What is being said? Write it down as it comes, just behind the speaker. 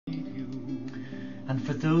And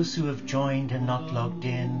for those who have joined and not logged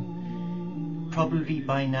in, probably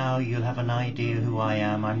by now you'll have an idea who I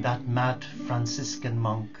am. I'm that mad Franciscan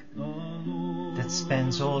monk that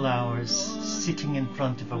spends all hours sitting in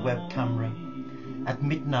front of a web camera at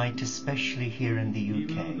midnight, especially here in the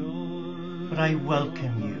UK. But I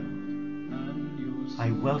welcome you.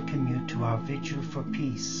 I welcome you to our vigil for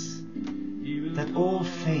peace, that all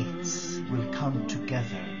faiths will come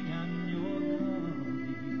together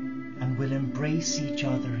and will embrace each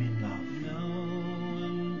other in love,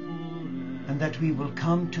 and that we will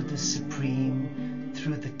come to the Supreme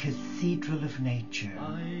through the cathedral of nature,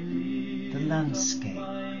 the landscape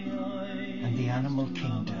and the animal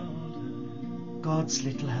kingdom, God's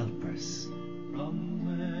little helpers,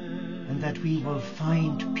 and that we will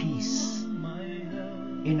find peace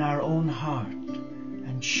in our own heart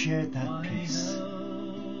and share that peace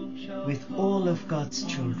with all of God's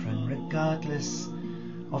children, regardless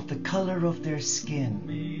of the color of their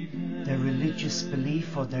skin, their religious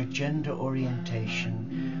belief or their gender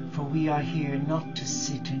orientation, for we are here not to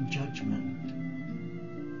sit in judgment,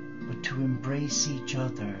 but to embrace each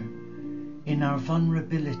other in our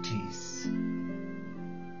vulnerabilities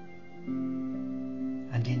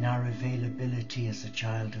and in our availability as a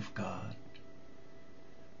child of God.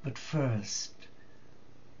 But first,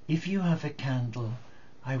 if you have a candle,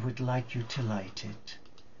 I would like you to light it.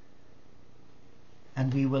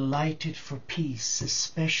 And we will light it for peace,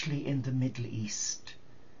 especially in the Middle East,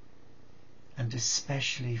 and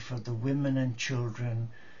especially for the women and children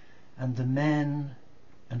and the men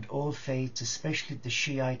and all faiths, especially the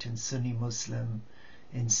Shiite and Sunni Muslim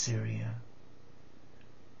in Syria.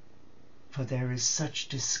 For there is such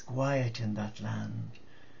disquiet in that land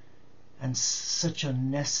and such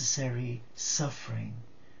unnecessary suffering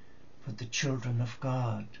for the children of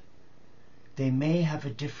God. They may have a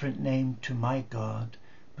different name to my God,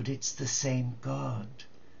 but it's the same God.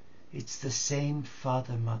 It's the same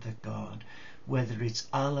Father, Mother God. Whether it's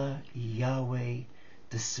Allah, Yahweh,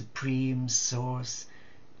 the Supreme Source,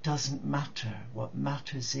 doesn't matter. What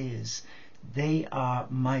matters is they are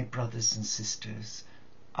my brothers and sisters,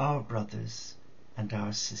 our brothers and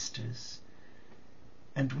our sisters.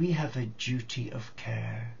 And we have a duty of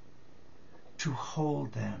care to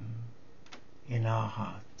hold them in our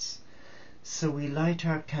hearts. So we light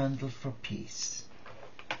our candle for peace,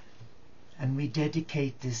 and we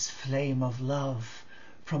dedicate this flame of love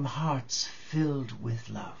from hearts filled with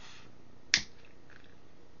love.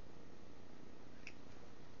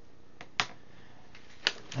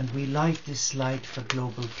 And we light this light for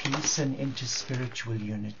global peace and interspiritual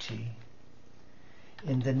unity.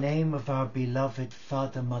 In the name of our beloved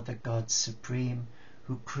Father, Mother, God Supreme,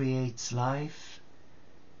 who creates life,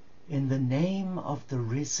 in the name of the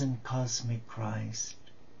risen cosmic Christ,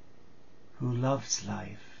 who loves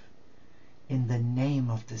life, in the name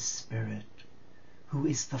of the Spirit, who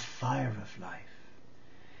is the fire of life,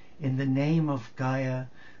 in the name of Gaia,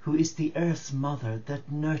 who is the Earth Mother that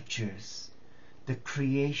nurtures the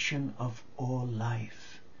creation of all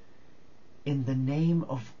life, in the name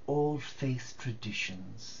of all faith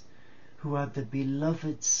traditions, who are the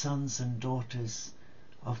beloved sons and daughters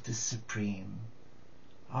of the Supreme,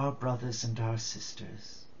 our brothers and our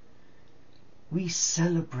sisters. We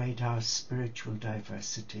celebrate our spiritual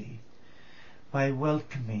diversity by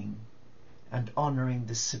welcoming and honoring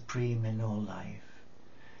the Supreme in all life.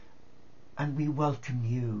 And we welcome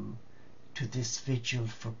you to this vigil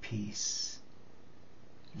for peace.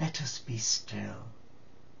 Let us be still.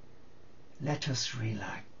 Let us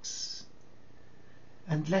relax.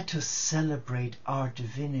 And let us celebrate our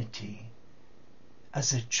divinity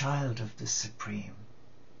as a child of the Supreme.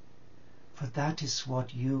 For that is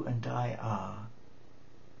what you and I are.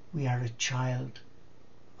 We are a child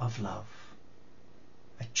of love,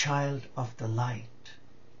 a child of the light,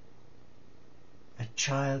 a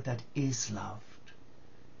child that is loved,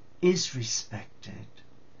 is respected,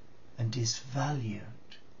 and is valued.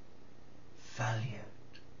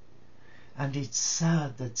 And it's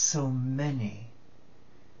sad that so many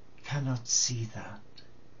cannot see that,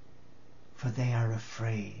 for they are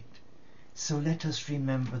afraid. So let us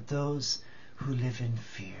remember those who live in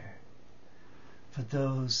fear, for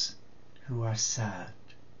those who are sad.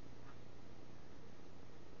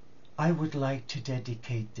 I would like to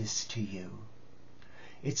dedicate this to you.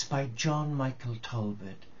 It's by John Michael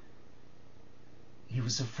Talbot. He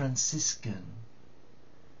was a Franciscan,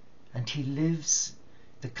 and he lives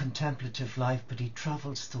the contemplative life, but he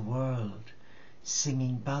travels the world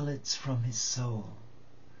singing ballads from his soul.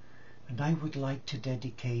 And I would like to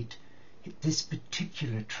dedicate this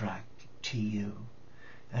particular track to you,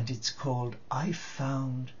 and it's called I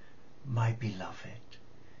Found My Beloved.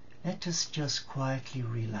 let us just quietly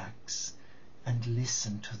relax and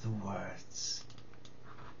listen to the words.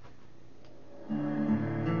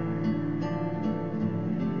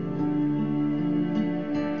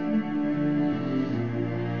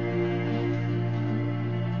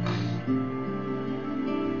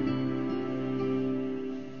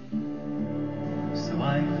 So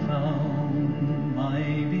I found my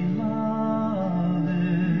beloved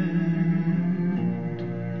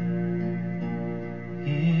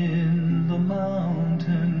in the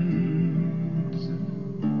mountains,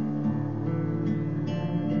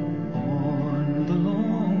 on the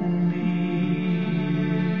lonely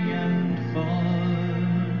and far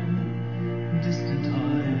distant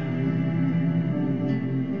isles,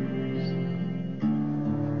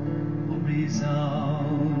 or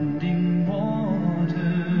resounding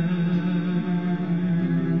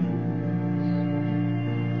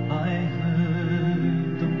I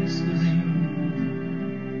heard the whispering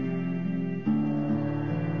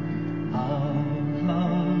of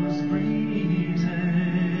love's breezes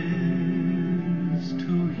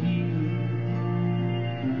to heal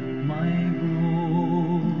my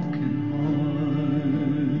broken heart.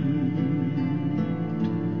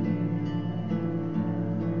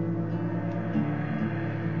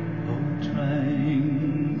 Oh,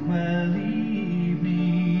 tranquil evening,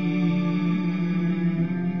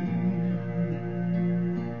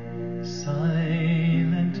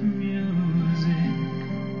 silent music,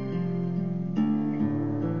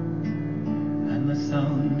 and the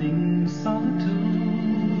sounding solitude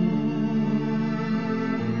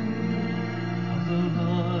of the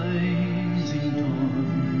rising dawn.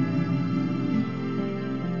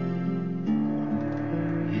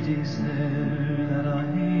 It is there that I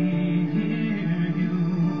hear you,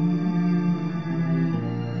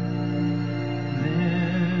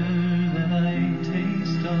 there that I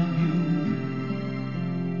taste of you,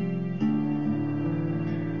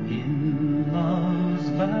 in love's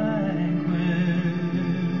banquet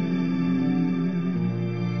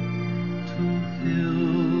to fill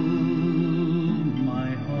my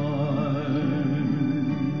heart.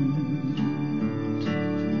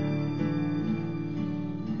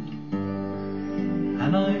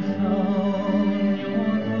 And I found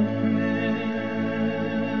your footprints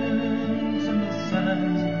in the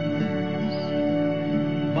sands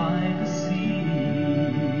by the sea,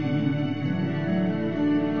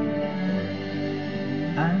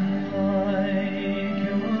 and like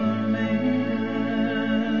your maiden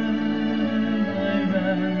I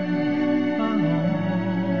ran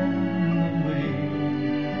along the way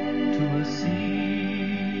to a secret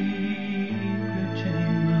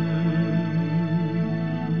chamber.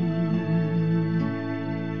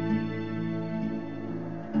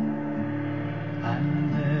 And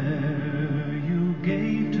there you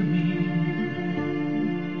gave to me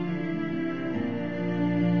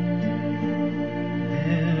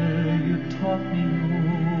there you taught me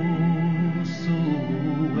oh so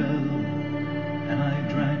well, and I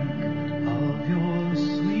drank of your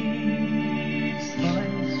sweet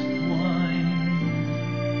spiced wine,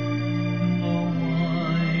 the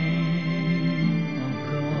wine of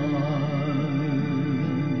God.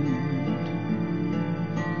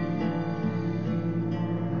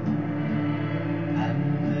 And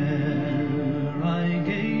there I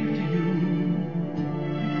gave to you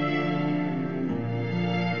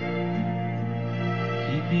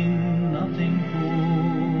keeping nothing for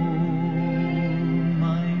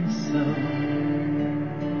myself.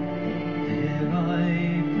 There I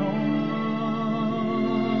promised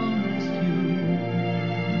you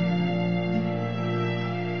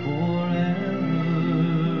forever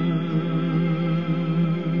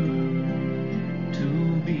to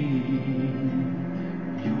be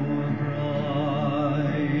your bride.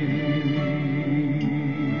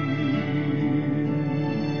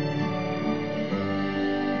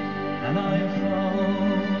 And I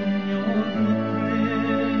found your footprints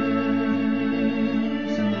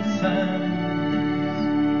in the sands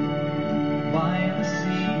by the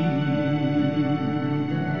sea,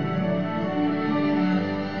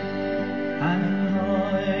 and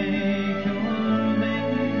like your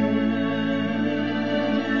maiden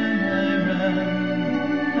I ran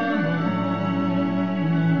along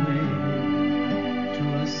the way to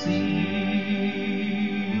a secret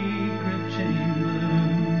chamber.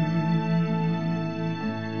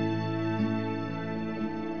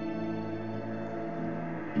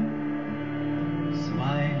 So I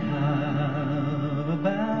have a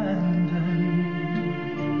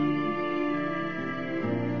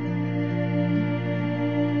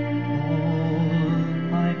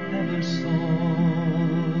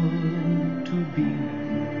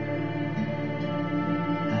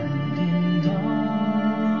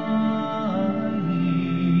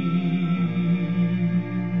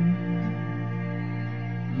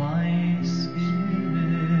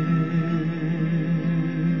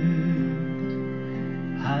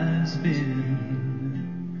has been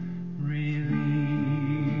released.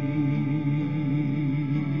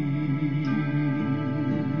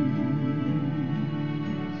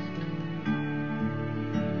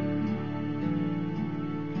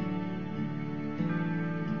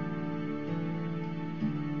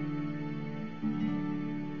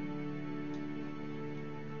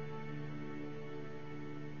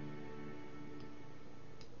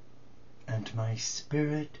 And my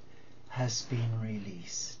spirit has been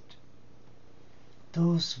released.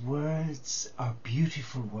 Those words are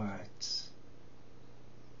beautiful words,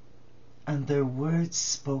 and they're words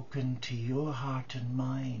spoken to your heart and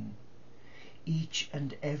mine each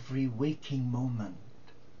and every waking moment.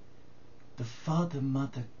 The Father,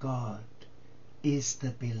 Mother, God is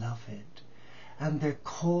the beloved, and they're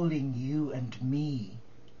calling you and me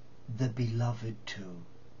the beloved too,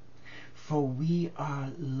 for we are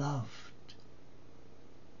loved.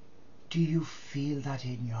 Do you feel that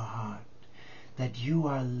in your heart, that you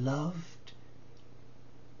are loved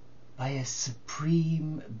by a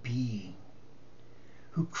supreme being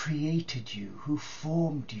who created you, who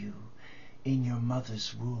formed you in your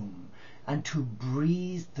mother's womb, and who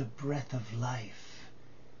breathed the breath of life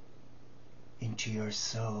into your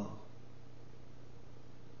soul?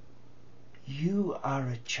 You are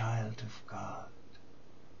a child of God.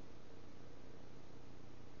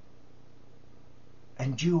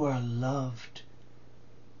 And you are loved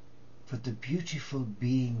for the beautiful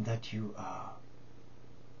being that you are.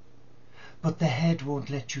 But the head won't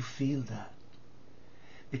let you feel that,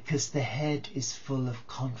 because the head is full of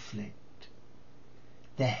conflict.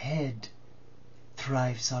 The head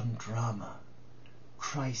thrives on drama,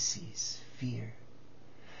 crises, fear.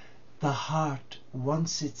 The heart,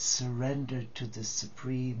 once it's surrendered to the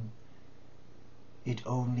Supreme, it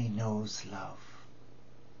only knows love.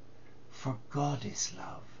 For God is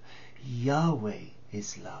love, Yahweh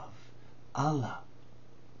is love, Allah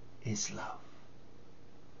is love.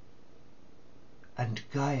 And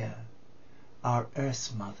Gaia, our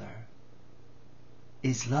Earth Mother,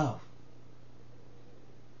 is love.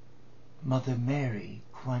 Mother Mary,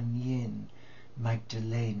 Kuan Yin,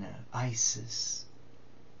 Magdalena, Isis,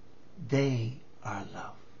 they are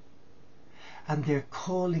love. And they're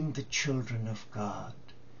calling the children of God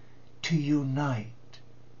to unite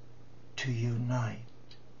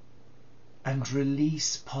and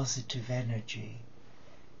release positive energy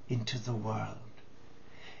into the world,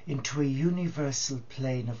 into a universal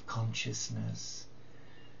plane of consciousness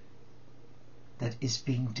that is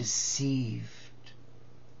being deceived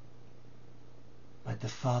by the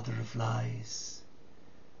father of lies,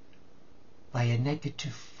 by a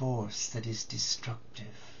negative force that is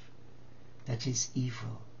destructive, that is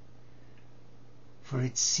evil, for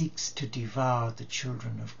it seeks to devour the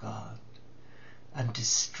children of God and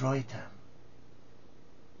destroy them,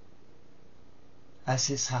 as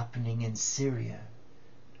is happening in Syria,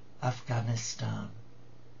 Afghanistan,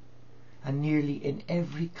 and nearly in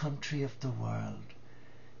every country of the world.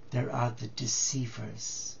 There are the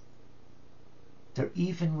deceivers. They're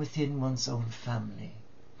even within one's own family.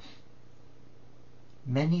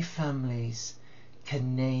 Many families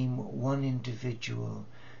can name one individual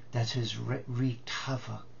that has wreaked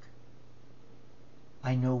havoc.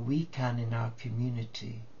 I know we can in our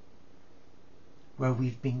community, where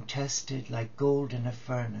we've been tested like gold in a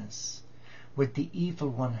furnace, where the evil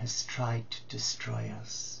one has tried to destroy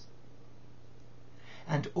us.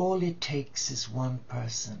 And all it takes is one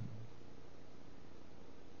person.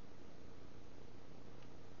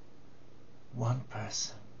 One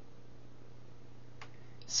person.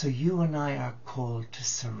 So you and I are called to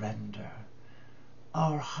surrender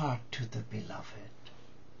our heart to the beloved.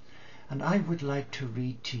 And I would like to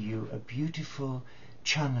read to you a beautiful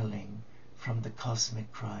channeling from the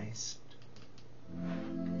Cosmic Christ.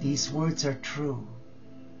 These words are true,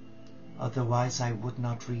 otherwise I would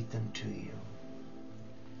not read them to you.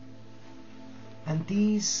 And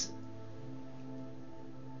these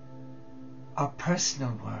are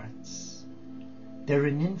personal words. They're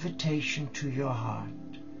an invitation to your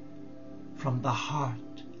heart, from the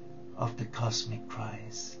heart of the Cosmic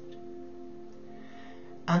Christ.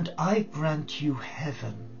 And I grant you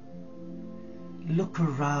heaven. Look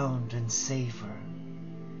around and savor.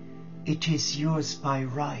 It is yours by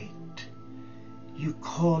right. You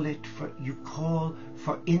call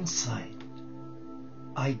for insight.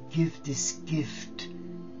 I give this gift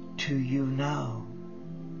to you now.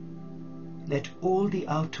 Let all the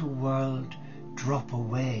outer world drop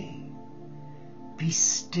away. Be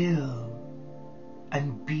still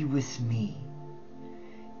and be with me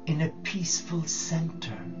in a peaceful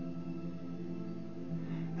center.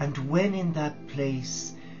 And when in that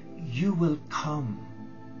place you will come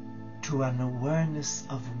to an awareness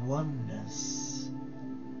of oneness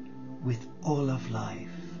with all of life.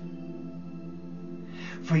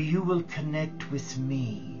 For you will connect with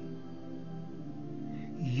me.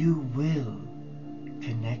 You will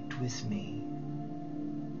connect with me.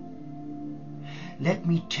 Let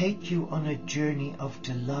me take you on a journey of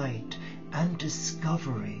delight and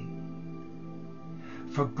discovery.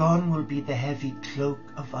 For gone will be the heavy cloak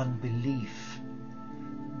of unbelief.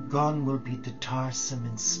 Gone will be the tiresome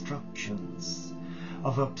instructions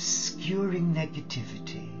of obscuring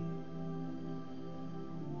negativity.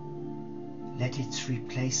 Let its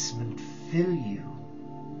replacement fill you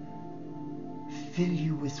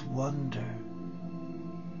with wonder.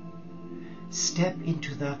 Step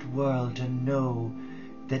into that world and know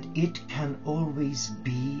that it can always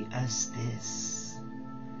be as this.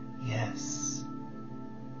 Yes,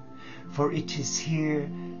 for it is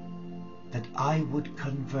here that I would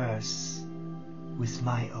converse with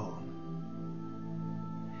my own.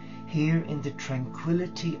 Here in the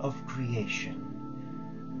tranquility of creation,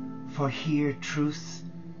 for here truth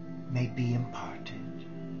may be imparted.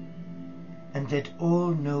 And let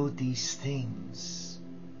all know these things.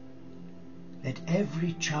 Let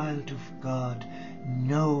every child of God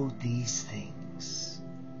know these things.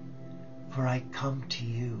 For I come to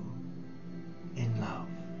you in love.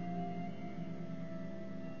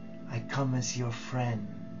 I come as your friend,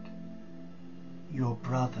 your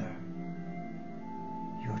brother,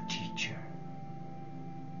 your teacher.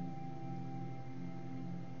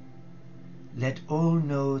 Let all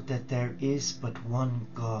know that there is but one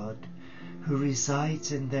God who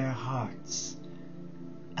resides in their hearts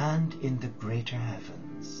and in the greater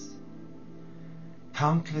heavens.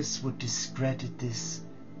 Countless would discredit this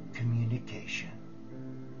communication,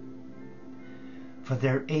 for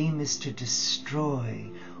their aim is to destroy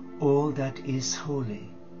all that is holy,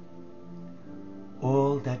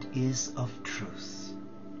 all that is of truth.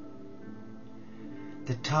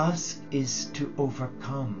 The task is to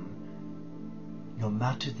overcome. No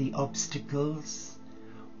matter the obstacles,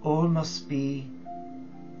 all must be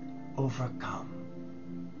overcome.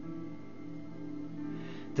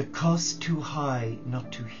 The cost too high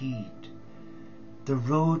not to heed, the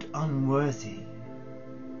road unworthy,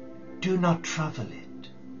 do not travel it.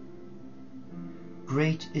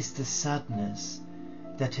 Great is the sadness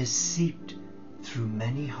that has seeped through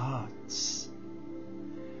many hearts.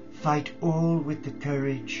 Fight all with the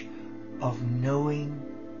courage of knowing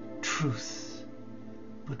truth.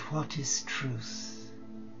 But what is truth?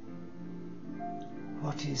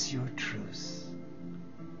 What is your truth?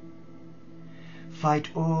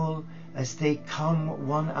 Fight all as they come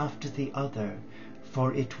one after the other,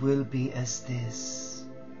 for it will be as this.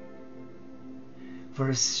 For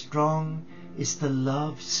as strong is the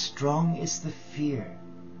love, strong is the fear,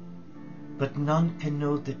 but none can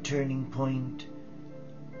know the turning point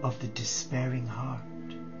of the despairing heart.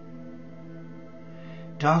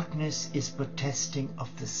 Darkness is but testing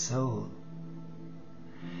of the soul,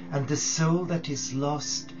 and the soul that is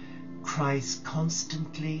lost cries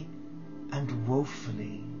constantly and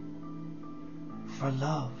woefully for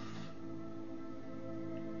love,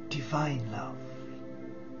 divine love.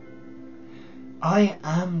 I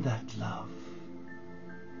am that love.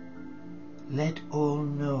 Let all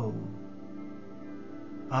know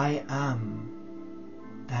I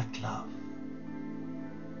am that love.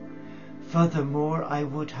 Furthermore, I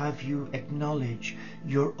would have you acknowledge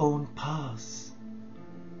your own past.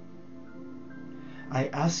 I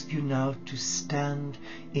ask you now to stand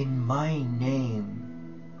in my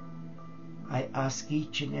name. I ask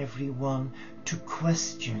each and every one to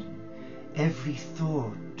question every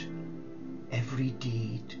thought, every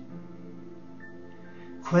deed.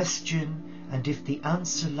 Question, and if the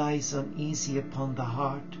answer lies uneasy upon the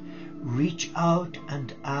heart, reach out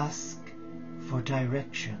and ask for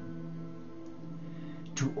direction.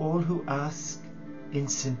 To all who ask in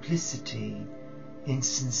simplicity, in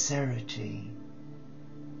sincerity,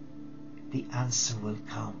 the answer will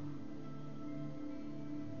come.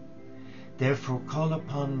 Therefore call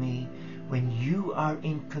upon me when you are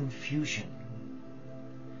in confusion.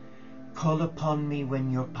 Call upon me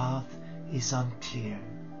when your path is unclear,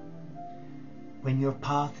 when your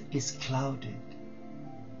path is clouded.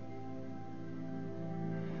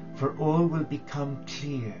 For all will become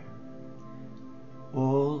clear,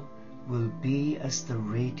 all will be as the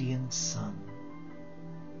radiant sun.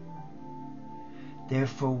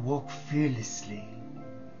 Therefore walk fearlessly,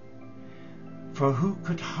 for who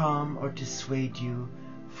could harm or dissuade you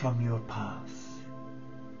from your path?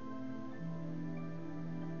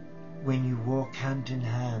 When you walk hand in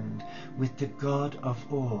hand with the God of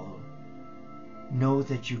all, know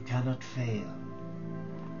that you cannot fail,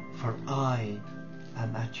 for I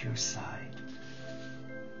am at your side.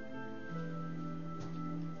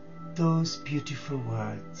 Those beautiful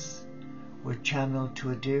words were channeled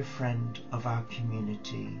to a dear friend of our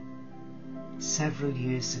community several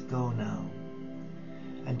years ago now,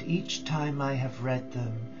 and each time I have read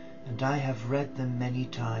them, and I have read them many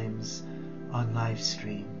times on live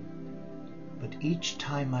stream, but each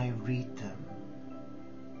time I read them,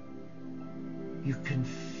 you can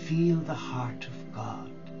feel the heart of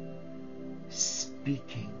God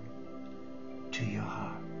speaking to your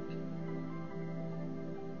heart.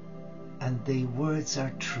 And the words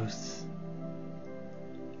are truth,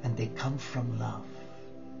 and they come from love.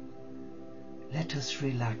 Let us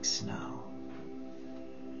relax now.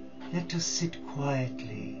 Let us sit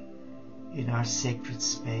quietly in our sacred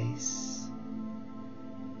space,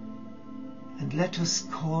 and let us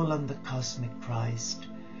call on the Cosmic Christ,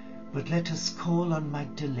 but let us call on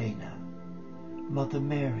Magdalena, Mother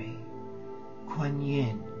Mary, Kuan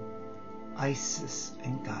Yin, Isis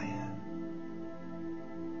and Gaia.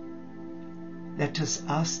 Let us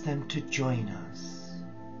ask them to join us,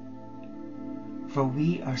 for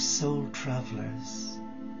we are soul travelers,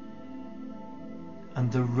 and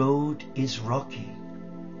the road is rocky.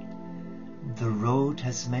 The road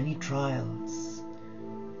has many trials,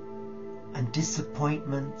 and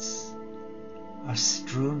disappointments are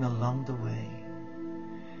strewn along the way.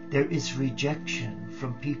 There is rejection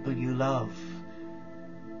from people you love,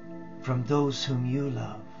 from those whom you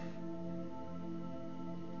love,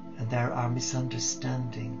 and there are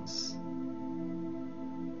misunderstandings.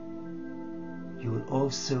 You will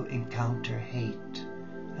also encounter hate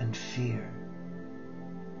and fear,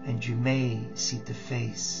 and you may see the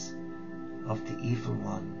face of the evil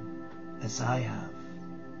one, as I have,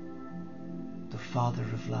 the father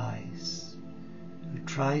of lies, who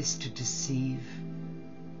tries to deceive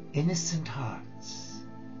innocent hearts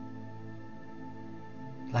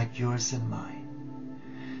like yours and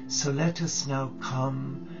mine. So let us now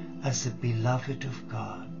come as a beloved of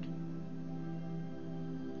God,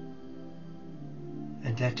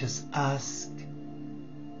 and let us ask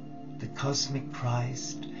the Cosmic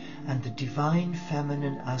Christ and the divine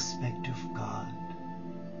feminine aspect of God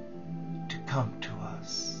to come to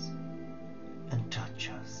us and touch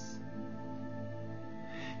us,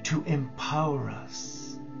 to empower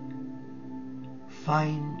us,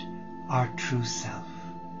 find our true self,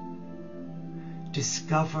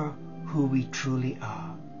 discover who we truly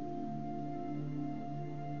are.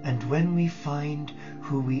 And when we find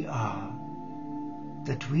who we are,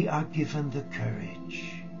 that we are given the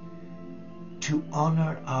courage to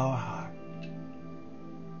honor our heart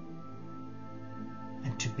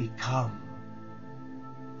and to become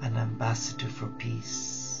an ambassador for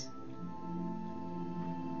peace.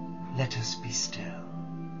 Let us be still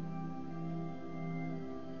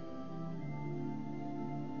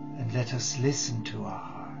and let us listen to our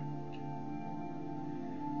heart.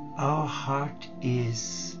 Our heart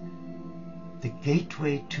is the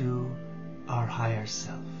gateway to our higher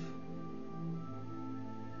self,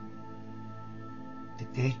 the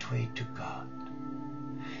gateway to God,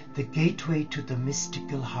 the gateway to the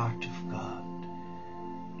mystical heart of God.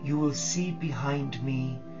 You will see behind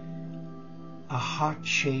me a heart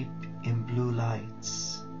shape in blue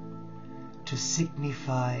lights to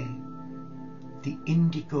signify the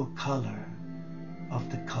indigo color of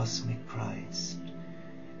the Cosmic Christ.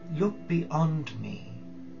 Look beyond me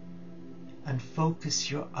and focus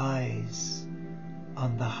your eyes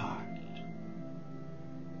on the heart.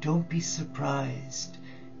 Don't be surprised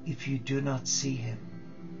if you do not see him,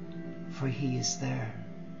 for he is there.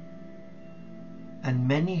 And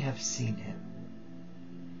many have seen him,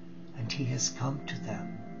 and he has come to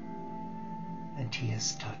them, and he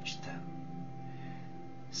has touched them.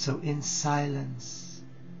 So in silence,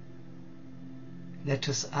 let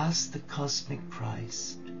us ask the Cosmic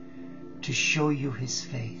Christ to show you his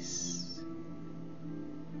face,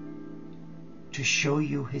 to show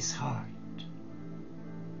you his heart,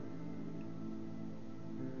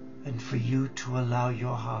 and for you to allow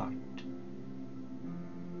your heart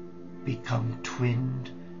become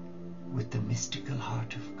twinned with the mystical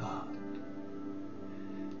heart of God,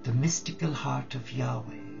 the mystical heart of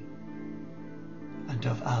Yahweh and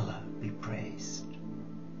of Allah be praised.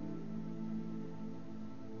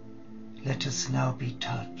 Let us now be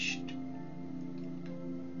touched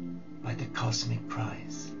by the Cosmic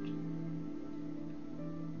Christ,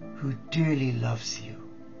 who dearly loves you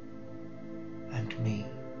and me.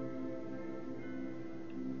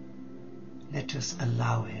 Let us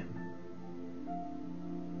allow him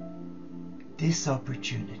this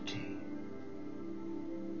opportunity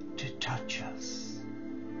to touch us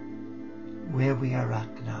where we are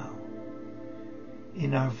at now,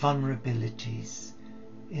 in our vulnerabilities,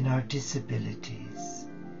 in our disabilities,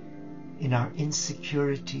 in our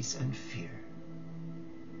insecurities and fear,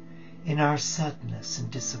 in our sadness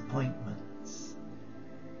and disappointments.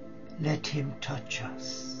 Let him touch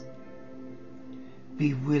us.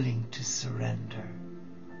 Be willing to surrender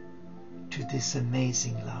to this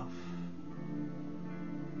amazing love.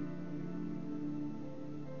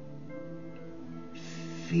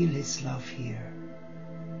 Feel his love here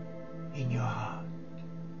in your heart,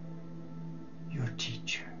 your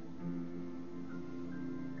teacher.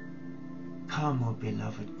 Come, O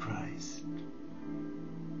beloved Christ.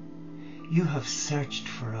 You have searched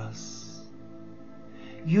for us.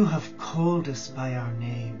 You have called us by our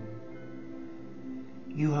name.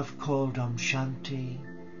 You have called Shanti,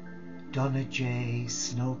 Donna J,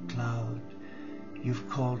 Snow Cloud. You've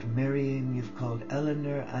called Miriam, you've called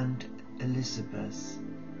Eleanor and Elizabeth.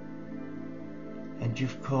 And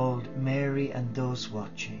you've called Mary and those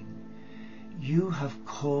watching. You have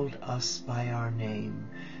called us by our name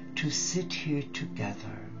to sit here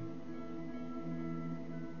together.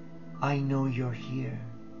 I know you're here.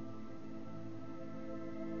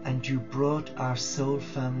 And you brought our soul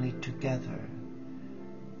family together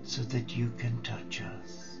so that you can touch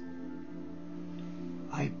us.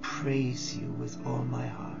 I praise you with all my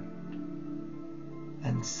heart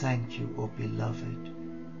and thank you, O beloved,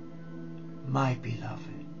 my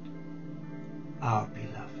beloved, our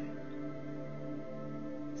beloved.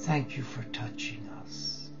 Thank you for touching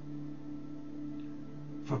us,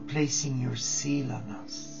 for placing your seal on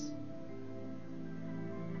us.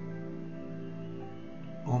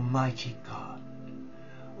 Almighty God,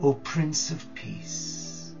 O Prince of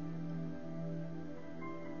Peace,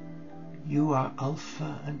 you are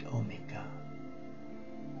Alpha and Omega.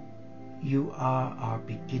 You are our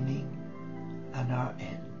beginning and our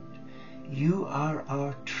end. You are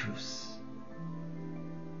our truth.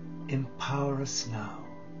 Empower us now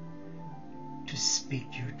to speak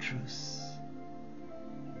your truth,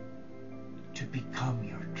 to become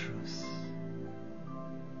your truth.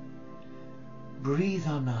 Breathe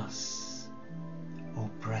on us, O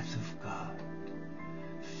breath of God.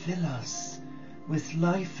 Fill us with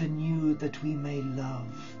life anew, that we may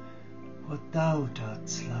love what thou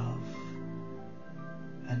dost love,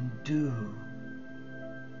 and do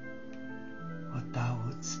what thou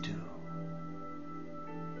wouldst do.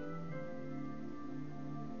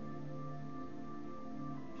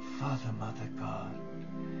 Father, Mother God,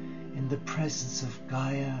 in the presence of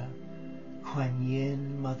Gaia, Kuan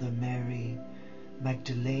Yin, Mother Mary,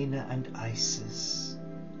 Magdalena and Isis,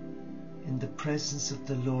 in the presence of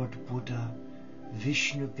the Lord Buddha,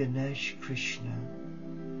 Vishnu, Ganesh, Krishna,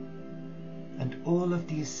 and all of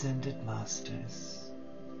the Ascended Masters,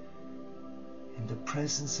 in the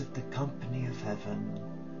presence of the company of heaven,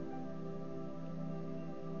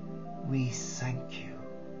 we thank you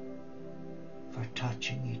for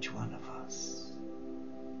touching each one of us,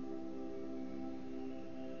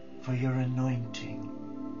 for your anointing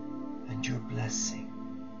and your blessing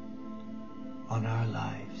on our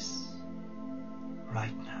lives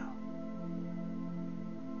right now.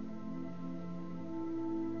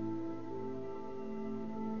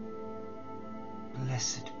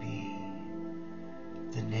 Blessed be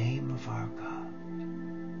the name of our God.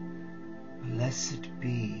 Blessed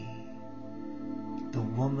be the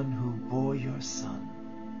woman who bore your Son,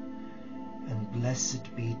 and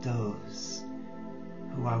blessed be those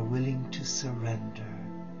who are willing to surrender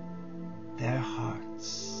their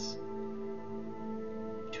hearts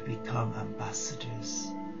to become ambassadors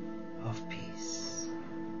of peace.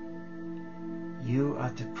 You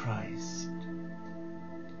are the Christ,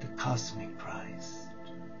 the cosmic Christ,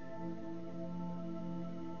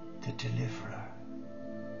 the deliverer,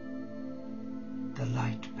 the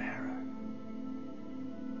light bearer,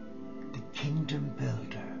 the kingdom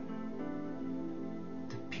builder,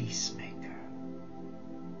 the peacemaker.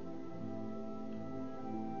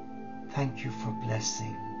 Thank you for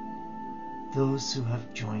blessing those who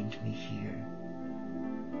have joined me here.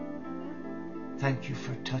 Thank you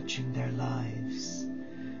for touching their lives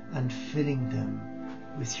and filling them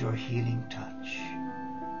with your healing touch.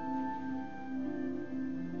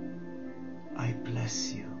 I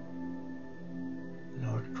bless you,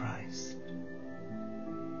 Lord Christ,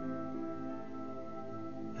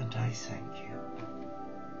 and I thank you.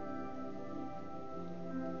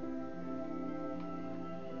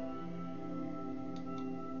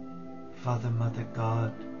 Father, Mother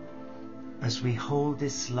God, as we hold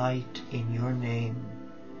this light in your name,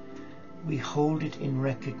 we hold it in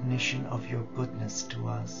recognition of your goodness to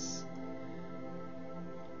us.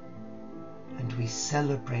 and we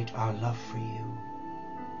celebrate our love for you.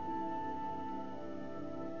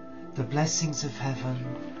 The blessings of heaven,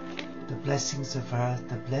 the blessings of earth,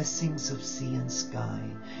 the blessings of sea and sky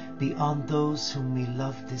be on those whom we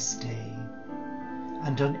love this day,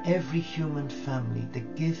 and on every human family, the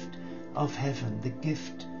gift of heaven, the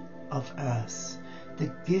gift of earth,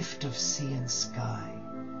 the gift of sea and sky,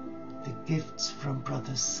 the gifts from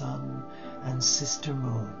Brother Sun and Sister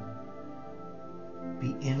Moon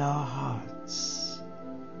be in our hearts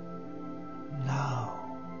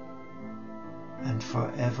now and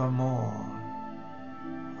forevermore.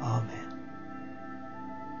 Amen.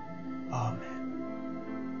 Amen.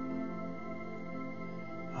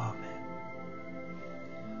 Amen.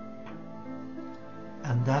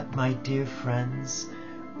 And that, my dear friends,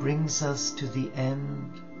 brings us to the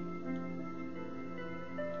end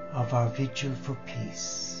of our vigil for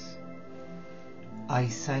peace. I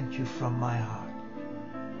thank you from my heart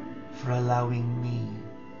for allowing me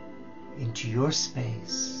into your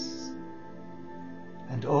space.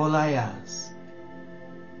 And all I ask,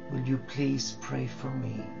 will you please pray for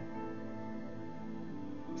me?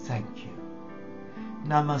 Thank you.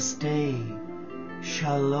 Namaste.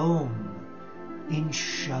 Shalom.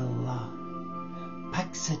 Inshallah.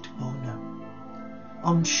 Paxet Bonum.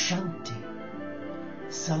 Om Shanti.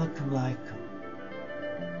 Salakum Alaikum.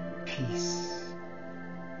 Peace.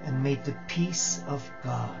 And may the peace of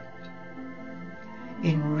God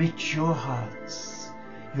enrich your hearts,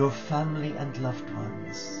 your family and loved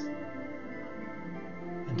ones.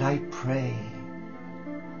 And I pray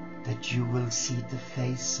that you will see the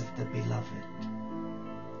face of the beloved,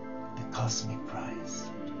 the cosmic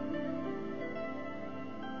Christ.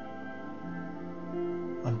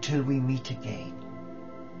 Until we meet again,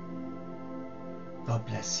 God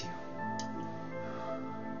bless you.